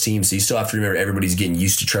Bryant's team, so you still have to remember everybody's getting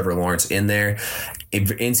used to Trevor Lawrence in there. If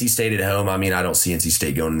NC State at home, I mean, I don't see NC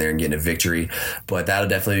State going in there and getting a victory, but that'll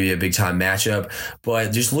definitely be a big time matchup.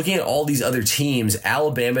 But just looking at all these other teams,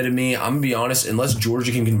 Alabama, to me, I'm going to be honest, unless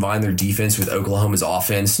Georgia can combine their defense with Oklahoma's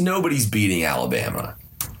offense, nobody's beating Alabama.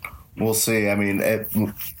 We'll see. I mean,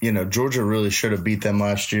 Georgia really should have beat them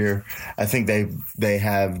last year. I think they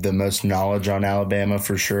have the most knowledge on Alabama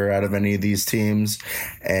for sure out of any of these teams,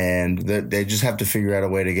 and they just have to figure out a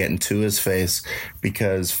way to get in Tua's face,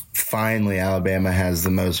 because finally Alabama has the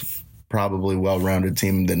most probably well-rounded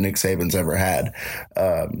team that Nick Saban's ever had,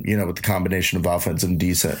 with the combination of offense and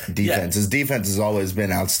defense. Yeah. His defense has always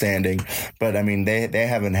been outstanding, but, I mean, they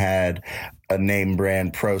haven't had a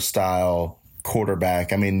name-brand pro-style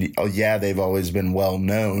quarterback. I mean, they've always been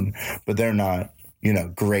well-known, but they're not,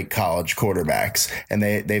 great college quarterbacks, and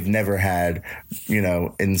they've never had,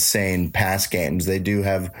 insane pass games. They do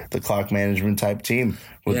have the clock management type team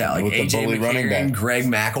with like the AJ bully running McCarron, back. Greg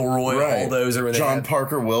McElroy, all those are in there. John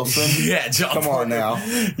Parker Wilson. Yeah, John Come Parker. on now.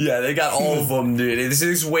 Yeah, they got all of them, dude.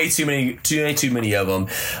 There's way too many of them.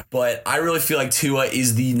 But I really feel like Tua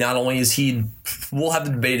is not only is he, we'll have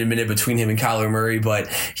the debate in a minute between him and Kyler Murray, but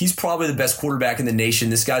he's probably the best quarterback in the nation.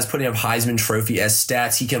 This guy's putting up Heisman Trophy-esque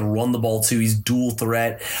stats. He can run the ball too. He's dual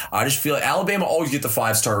threat. I just feel like Alabama always get the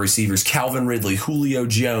 5-star receivers. Calvin Ridley, Julio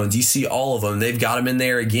Jones. You see all of them. They've got him in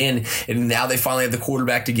there again, and now they finally have the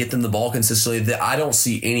quarterback to get them the ball consistently. I don't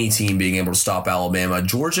see any team being able to stop Alabama.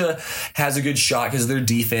 Georgia has a good shot because of their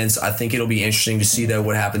defense. I think it'll be interesting to see, though,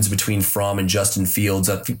 what happens between Fromm and Justin Fields.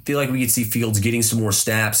 I feel like we could see Fields getting some more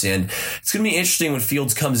snaps, and it's going to be interesting when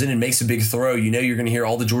Fields comes in and makes a big throw. You know you're going to hear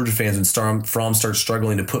all the Georgia fans when Fromm starts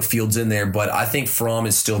struggling to put Fields in there, but I think Fromm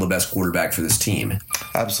is still the best quarterback for this team.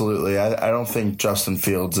 Absolutely. I don't think Justin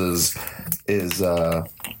Fields is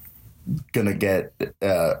going to get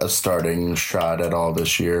a starting shot at all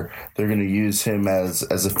this year. They're going to use him as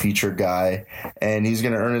a feature guy, and he's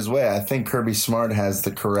going to earn his way. I think Kirby Smart has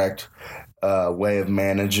the correct way of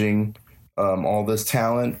managing all this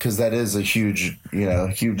talent, because that is a huge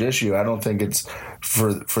issue. I don't think it's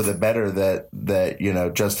for the better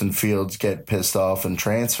that Justin Fields get pissed off and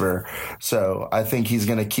transfer. So I think he's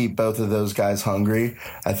going to keep both of those guys hungry.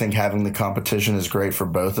 I think having the competition is great for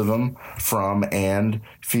both of them, Fromm and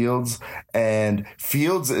Fields. And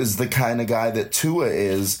Fields is the kind of guy that Tua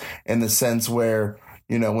is, in the sense where,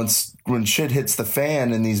 when shit hits the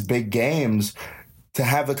fan in these big games, to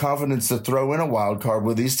have the confidence to throw in a wild card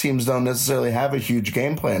where these teams don't necessarily have a huge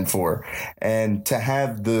game plan for. And to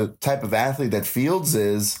have the type of athlete that Fields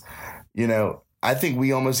is, I think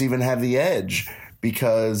we almost even have the edge,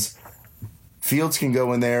 because Fields can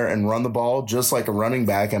go in there and run the ball just like a running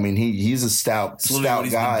back. I mean, he's a stout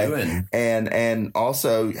guy, and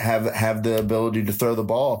also have the ability to throw the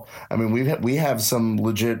ball. I mean, we have some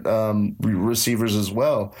legit receivers as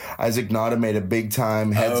well. Isaac Nada made a big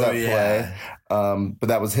time heads up play. But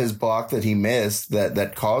that was his block that he missed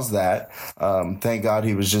that caused that. Thank God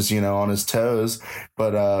he was just, on his toes.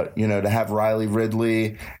 But, to have Riley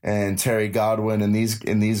Ridley and Terry Godwin and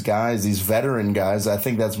these guys, these veteran guys, I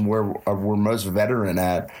think that's where we're most veteran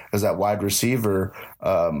at, as that wide receiver.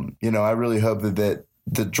 I really hope that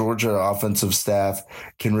the Georgia offensive staff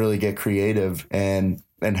can really get creative and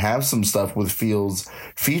have some stuff with Fields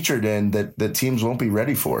featured in that teams won't be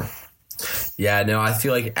ready for. Yeah, no, I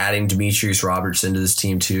feel like adding Demetrius Robertson to this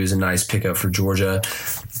team too is a nice pickup for Georgia.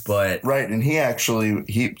 But right, and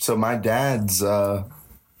so my dad's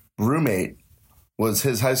roommate was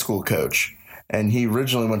his high school coach, and he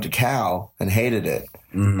originally went to Cal and hated it,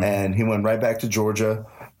 and he went right back to Georgia,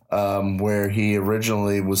 where he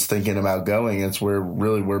originally was thinking about going. It's where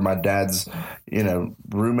my dad's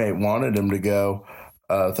roommate wanted him to go.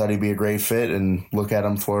 Thought he'd be a great fit, and look at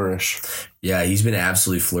him flourish. Yeah, he's been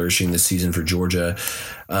absolutely flourishing this season for Georgia,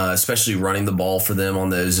 especially running the ball for them on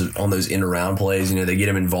those in around plays. They get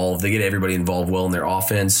him involved. They get everybody involved well in their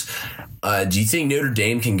offense. Do you think Notre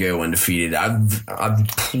Dame can go undefeated?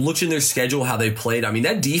 I've looked in their schedule, how they played. I mean,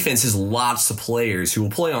 that defense has lots of players who will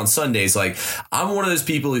play on Sundays. Like, I'm one of those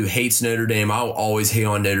people who hates Notre Dame. I'll always hate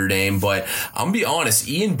on Notre Dame, but I'm going to be honest.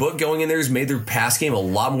 Ian Book going in there has made their pass game a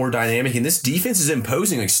lot more dynamic, and this defense is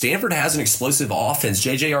imposing. Like, Stanford has an explosive offense.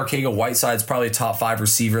 J.J. Arcega-Whiteside's probably a top 5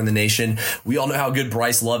 receiver in the nation. We all know how good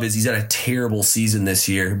Bryce Love is. He's had a terrible season this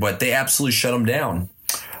year, but they absolutely shut him down.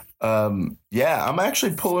 Yeah, I'm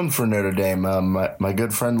actually pulling for Notre Dame. My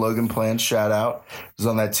good friend Logan Plant, shout out, is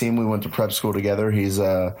on that team. We went to prep school together. He's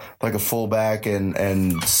like a fullback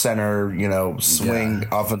and center, swing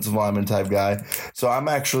offensive lineman type guy. So I'm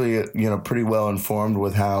actually pretty well informed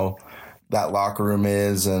with how that locker room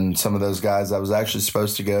is and some of those guys. I was actually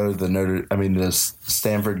supposed to go to the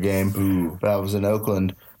Stanford game, but I was in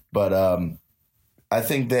Oakland. But I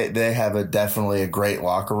think they have definitely a great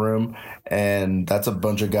locker room, and that's a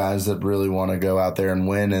bunch of guys that really want to go out there and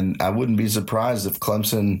win. And I wouldn't be surprised if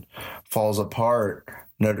Clemson falls apart,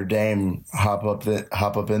 Notre Dame hop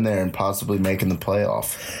up in there and possibly making the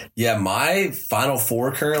playoff. Yeah, my Final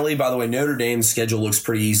Four currently, by the way, Notre Dame's schedule looks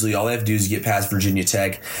pretty easily. All they have to do is get past Virginia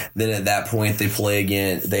Tech. Then at that point, they play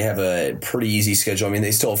again. They have a pretty easy schedule. I mean,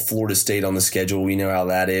 they still have Florida State on the schedule. We know how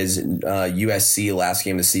that is. USC, last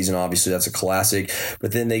game of the season, obviously, that's a classic.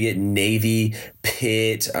 But then they get Navy,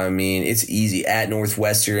 Pitt. I mean, it's easy. At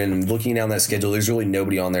Northwestern, and looking down that schedule, there's really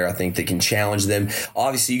nobody on there, I think, that can challenge them.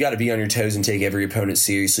 Obviously, you got to be on your toes and take every opponent seriously.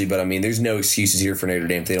 seriously, but I mean, there's no excuses here for Notre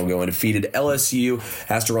Dame if they don't go undefeated. LSU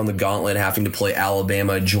has to run the gauntlet, having to play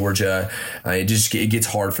Alabama, Georgia. It gets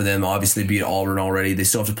hard for them. Obviously, they beat Auburn already. They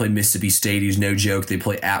still have to play Mississippi State, who's no joke. They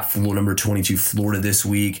play at Florida, number 22 Florida this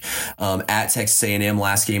week. At Texas A&M,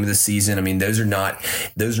 last game of the season. I mean, those are not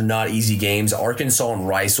easy games. Arkansas and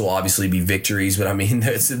Rice will obviously be victories, but I mean,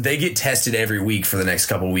 they get tested every week for the next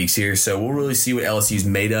couple of weeks here. So we'll really see what LSU's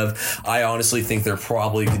made of. I honestly think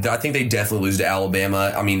I think they definitely lose to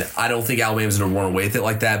Alabama. I mean, I don't think Alabama's going to run away with it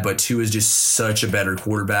like that, but Tua is just such a better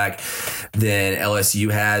quarterback than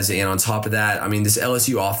LSU has. And on top of that, I mean, this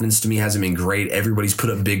LSU offense to me hasn't been great. Everybody's put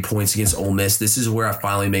up big points against Ole Miss. This is where I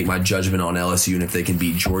finally make my judgment on LSU and if they can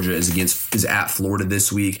beat Georgia is at Florida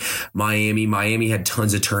this week. Miami had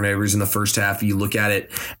tons of turnovers in the first half. You look at it,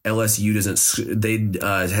 LSU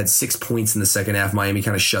had 6 points in the second half. Miami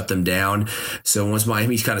kind of shut them down. So once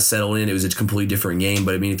Miami kind of settled in, it was a completely different game.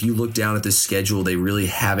 But I mean, if you look down at the schedule, they really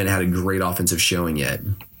haven't had a great offensive showing yet.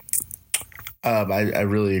 I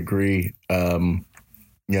really agree.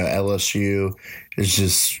 LSU is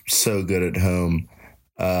just so good at home.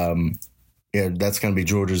 That's going to be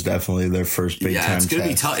Georgia's definitely their first big time. It's going to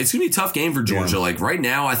be tough. It's going to be a tough game for Georgia. Yeah. Like right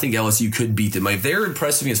now, I think LSU could beat them. Like, if they're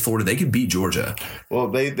impressive against Florida, they could beat Georgia. Well,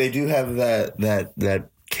 they do have that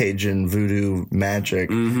Cajun voodoo magic.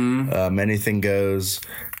 Mm-hmm. Anything goes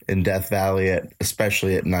in Death Valley,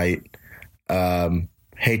 especially at night.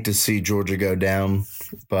 Hate to see Georgia go down,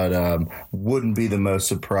 but wouldn't be the most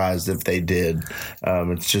surprised if they did.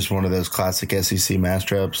 It's just one of those classic SEC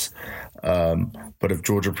matchups. But if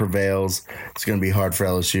Georgia prevails, it's going to be hard for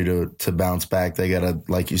LSU to bounce back. They got a,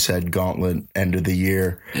 like you said, gauntlet end of the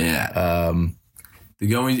year. Yeah. The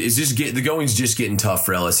going's just getting tough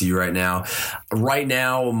for LSU right now. Right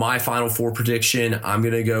now, my Final Four prediction, I'm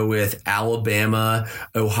going to go with Alabama,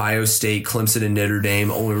 Ohio State, Clemson, and Notre Dame.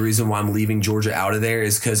 Only reason why I'm leaving Georgia out of there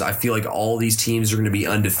is because I feel like all these teams are going to be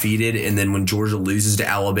undefeated, and then when Georgia loses to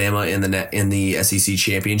Alabama in the SEC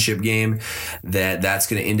championship game, that's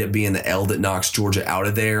going to end up being the L that knocks Georgia out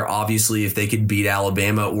of there. Obviously, if they could beat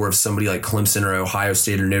Alabama, or if somebody like Clemson or Ohio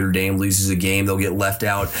State or Notre Dame loses a game, they'll get left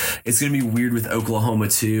out. It's going to be weird with Oklahoma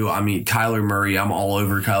too. I mean, Kyler Murray, I'm all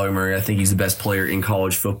over Kyler Murray. I think he's the best player in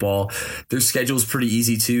college football. Their schedule is pretty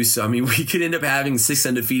easy too. So, I mean, we could end up having 6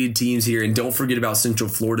 undefeated teams here. And don't forget about Central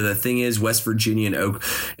Florida. The thing is, West Virginia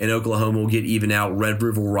and Oklahoma will get even out. Red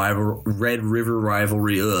River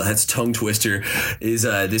rivalry. That's a tongue twister. Is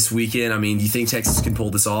this weekend. I mean, do you think Texas can pull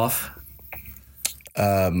this off?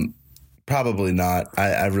 Probably not.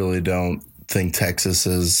 I really don't think Texas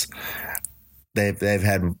is. They've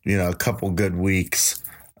had a couple good weeks.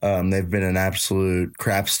 They've been an absolute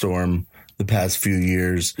crap storm the past few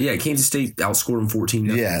years. Yeah, Kansas State outscored them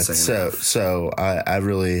 14-0. Yeah, so I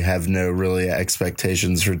really have no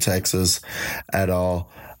expectations for Texas at all.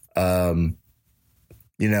 I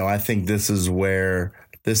think this is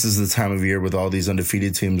the time of year with all these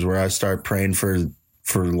undefeated teams where I start praying for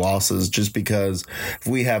losses, just because if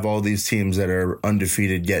we have all these teams that are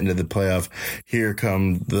undefeated get into the playoff, here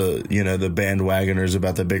come the bandwagoners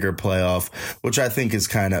about the bigger playoff, which I think is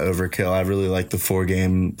kind of overkill. I really like the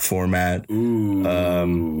 4-game format.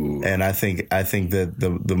 Ooh. And I think that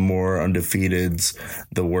the more undefeateds,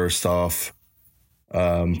 the worse off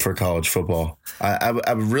for college football.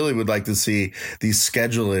 I really would like to see the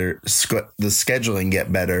scheduling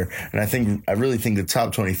get better, and I really think the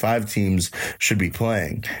top 25 teams should be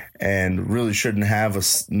playing and really shouldn't have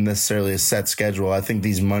necessarily a set schedule. I think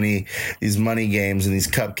these money games and these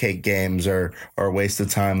cupcake games are a waste of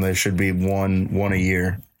time. There should be one a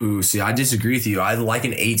year. Ooh, see, I disagree with you. I like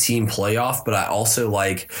an 18 playoff, but I also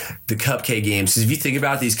like the cupcake games. Because if you think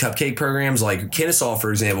about these cupcake programs, like Kennesaw, for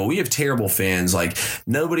example, we have terrible fans. Like,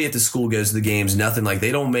 nobody at the school goes to the games, nothing. Like,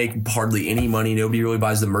 they don't make hardly any money. Nobody really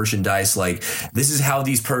buys the merchandise. Like, this is how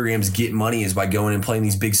these programs get money, is by going and playing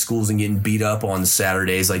these big schools and getting beat up on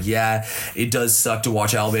Saturdays. Like, yeah, it does suck to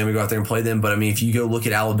watch Alabama go out there and play them. But, I mean, if you go look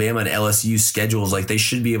at Alabama and LSU's schedules, like, they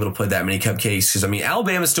should be able to play that many cupcakes. Because, I mean,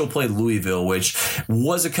 Alabama still played Louisville, which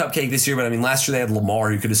was a cupcake this year, but I mean, last year they had Lamar,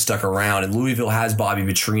 who could have stuck around, and Louisville has Bobby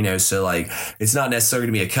Petrino, so like, it's not necessarily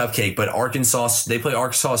going to be a cupcake. But Arkansas, they play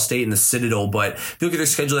Arkansas State in the Citadel, but if you look at their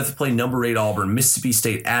schedule, they have to play number 8 Auburn, Mississippi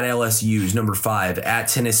State at LSU's number 5, at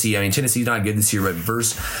Tennessee. I mean, Tennessee's not good this year, but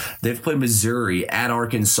they have to play Missouri, at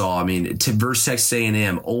Arkansas. I mean, versus Texas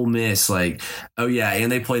A&M, Ole Miss, like, oh yeah, and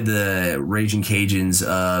they played the Raging Cajuns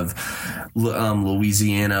of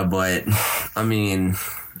Louisiana. But I mean,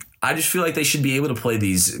 I just feel like they should be able to play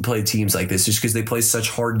teams like this, just because they play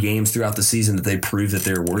such hard games throughout the season that they prove that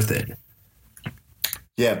they're worth it.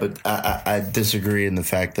 Yeah, but I disagree in the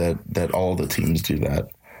fact that all the teams do that.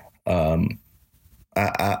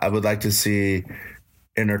 I would like to see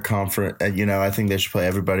interconference. I think they should play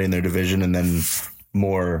everybody in their division and then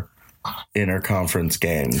more interconference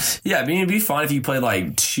games. Yeah, I mean, it'd be fine if you played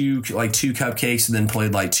like two cupcakes and then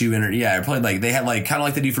played like two played like they had like kind of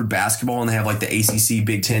like they do for basketball, and they have like the ACC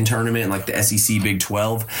Big 10 tournament and like the SEC Big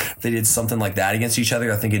 12. If they did something like that against each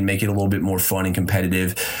other, I think it'd make it a little bit more fun and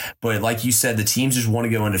competitive. But like you said, the teams just want to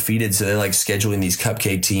go undefeated, so they're like scheduling these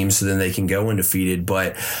cupcake teams so then they can go undefeated.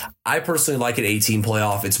 But I personally like an 18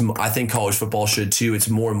 playoff. I think college football should too. It's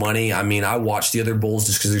more money. I mean, I watch the other bowls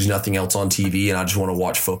just because there's nothing else on TV and I just want to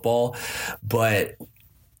watch football. But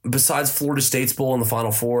besides Florida State's bowl in the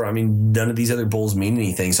Final Four, I mean, none of these other bowls mean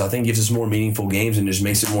anything. So I think it gives us more meaningful games and just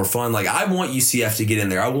makes it more fun. Like, I want UCF to get in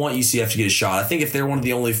there. I want UCF to get a shot. I think if they're one of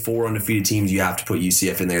the only 4 undefeated teams, you have to put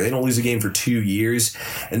UCF in there. They don't lose a game for 2 years,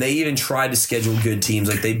 and they even tried to schedule good teams.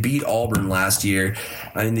 Like, they beat Auburn last year.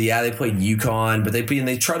 I mean, they played UConn, but they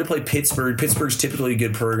tried to play Pittsburgh. Pittsburgh's typically a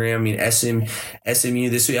good program. I mean, SMU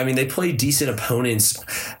this week. I mean, they play decent opponents.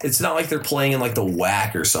 It's not like they're playing in like the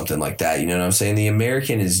WAC or something like that. You know what I'm saying? The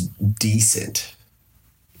American is decent,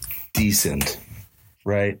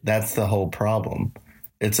 right? That's the whole problem.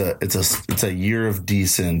 It's a year of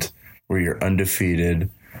decent where you're undefeated,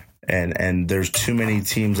 and there's too many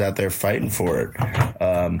teams out there fighting for it.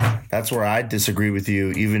 That's where I disagree with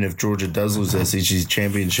you. Even if Georgia does lose the SEC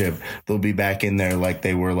championship, they'll be back in there like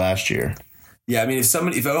they were last year. Yeah, I mean,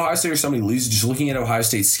 if Ohio State or somebody loses, just looking at Ohio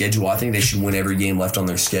State's schedule, I think they should win every game left on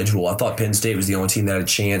their schedule. I thought Penn State was the only team that had a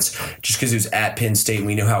chance just because it was at Penn State, and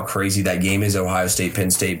we know how crazy that game is, Ohio State, Penn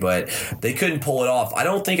State, but they couldn't pull it off. I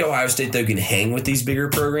don't think Ohio State, though, can hang with these bigger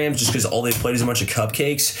programs just because all they've played is a bunch of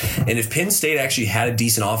cupcakes. And if Penn State actually had a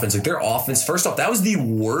decent offense, like their offense, first off, that was the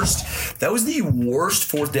worst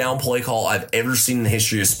fourth down play call I've ever seen in the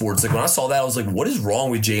history of sports. Like, when I saw that, I was like, what is wrong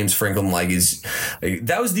with James Franklin?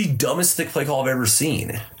 That was the dumbest thick play call I've ever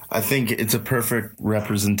seen. I think it's a perfect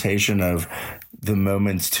representation of the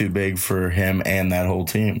moment's too big for him and that whole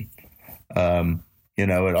team.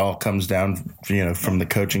 It all comes down, from the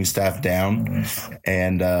coaching staff down,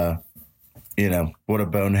 and what a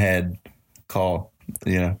bonehead call.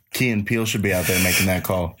 Key and Peele should be out there making that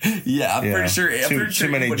call. Yeah, I'm pretty sure.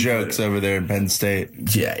 Too many jokes over there in Penn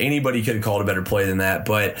State. Yeah, anybody could have called a better play than that,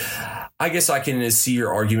 but I guess I can see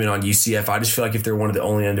your argument on UCF. I just feel like if they're one of the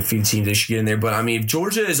only undefeated teams, they should get in there. But, I mean, if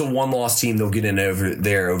Georgia is a one-loss team, they'll get in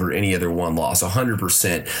over any other one loss,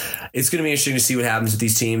 100%. It's going to be interesting to see what happens with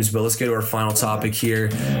these teams, but let's go to our final topic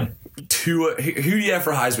here. Tua, who do you have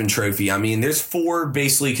for Heisman Trophy? I mean, there's 4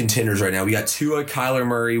 basically contenders right now. We got Tua, Kyler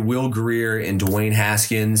Murray, Will Grier, and Dwayne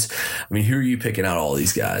Haskins. I mean, who are you picking out all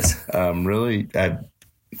these guys? Really,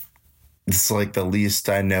 it's like the least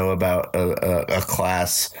I know about a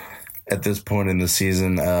class at this point in the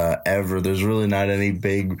season ever. There's really not any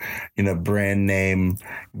big, brand name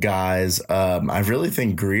guys. I really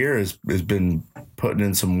think Grier has been putting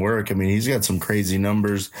in some work. I mean, he's got some crazy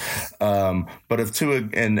numbers. But if Tua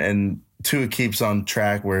and Tua keeps on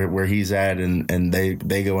track where he's at and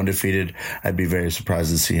they go undefeated, I'd be very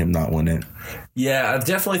surprised to see him not win it. Yeah, I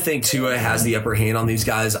definitely think Tua has the upper hand on these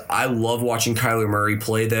guys. I love watching Kyler Murray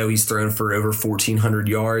play, though. He's thrown for over 1,400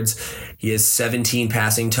 yards. He has 17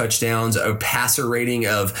 passing touchdowns, a passer rating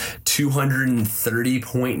of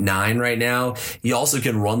 230.9 right now. He also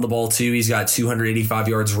can run the ball, too. He's got 285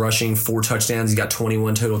 yards rushing, 4 touchdowns. He's got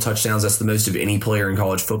 21 total touchdowns. That's the most of any player in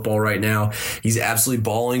college football right now. He's absolutely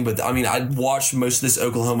balling. But, I mean, I watched most of this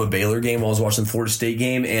Oklahoma-Baylor game while I was watching the Florida State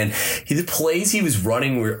game, and the plays he was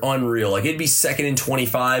running were unreal. Like, it'd be 2nd and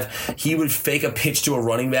 25. He would fake a pitch to a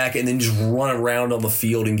running back and then just run around on the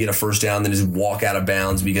field and get a first down, then just walk out of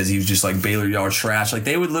bounds because he was just like Baylor yard trash. Like,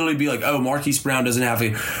 they would literally be like, oh, Marquise Brown doesn't have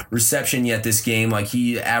a reception yet this game. Like,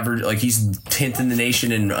 he's 10th in the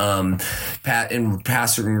nation in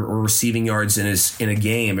passing or receiving yards in a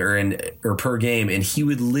game or per game, and he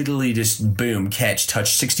would literally just boom, catch,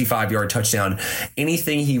 touch, 65-yard touchdown.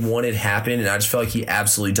 Anything he wanted happened, and I just felt like he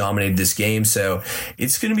absolutely dominated this game. So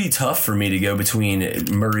it's going to be tough for me to go between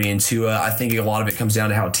Murray and Tua. I think a lot of it comes down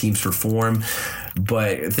to how teams perform.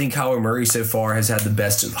 But I think Kyler Murray so far has had the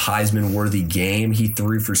best Heisman-worthy game. He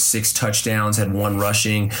threw for 6 touchdowns, had 1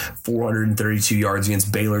 rushing, 432 yards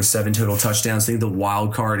against Baylor, 7 total touchdowns. I think the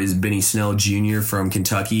wild card is Benny Snell Jr. from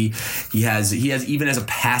Kentucky. He has even as a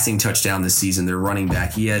passing touchdown this season. Their running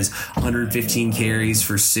back. He has 115 carries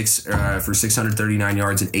for 639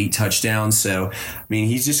 yards and 8 touchdowns. So, I mean,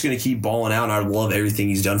 he's just going to keep balling out, and I love everything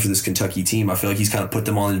he's done for this Kentucky team. I feel like he's kind of put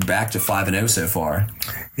them on his back to 5-0 so far.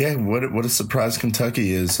 Yeah, what a surprise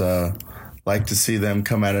Kentucky is. Like to see them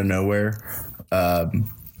come out of nowhere.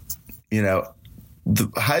 the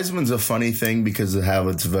Heisman's a funny thing because of how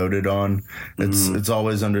it's voted on. It's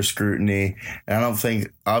always under scrutiny, and I don't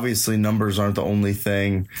think, obviously, numbers aren't the only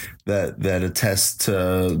thing that attests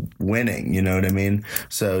to winning. You know what I mean?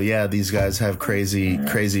 So yeah, these guys have crazy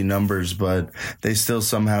numbers, but they still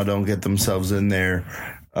somehow don't get themselves in there,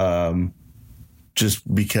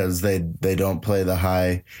 just because they don't play the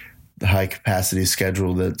high capacity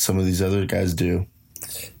schedule that some of these other guys do.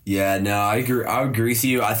 Yeah, no, I agree with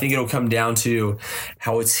you. I think it'll come down to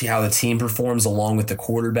how the team performs along with the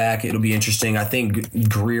quarterback. It'll be interesting. I think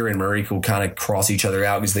Greer and Murray will kind of cross each other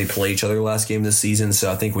out because they play each other last game this season.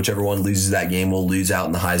 So I think whichever one loses that game will lose out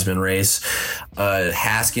in the Heisman race.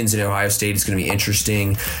 Haskins in Ohio State is going to be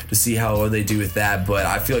interesting to see how they do with that. But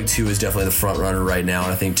I feel like Tua is definitely the front runner right now,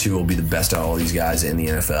 and I think Tua will be the best out of all these guys in the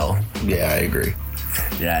NFL. Yeah, I agree.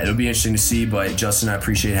 Yeah, it'll be interesting to see, but Justin, I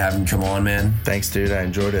appreciate having you come on, man. Thanks, dude. I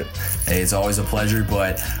enjoyed it. Hey, it's always a pleasure,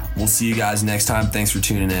 but we'll see you guys next time. Thanks for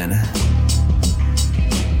tuning in.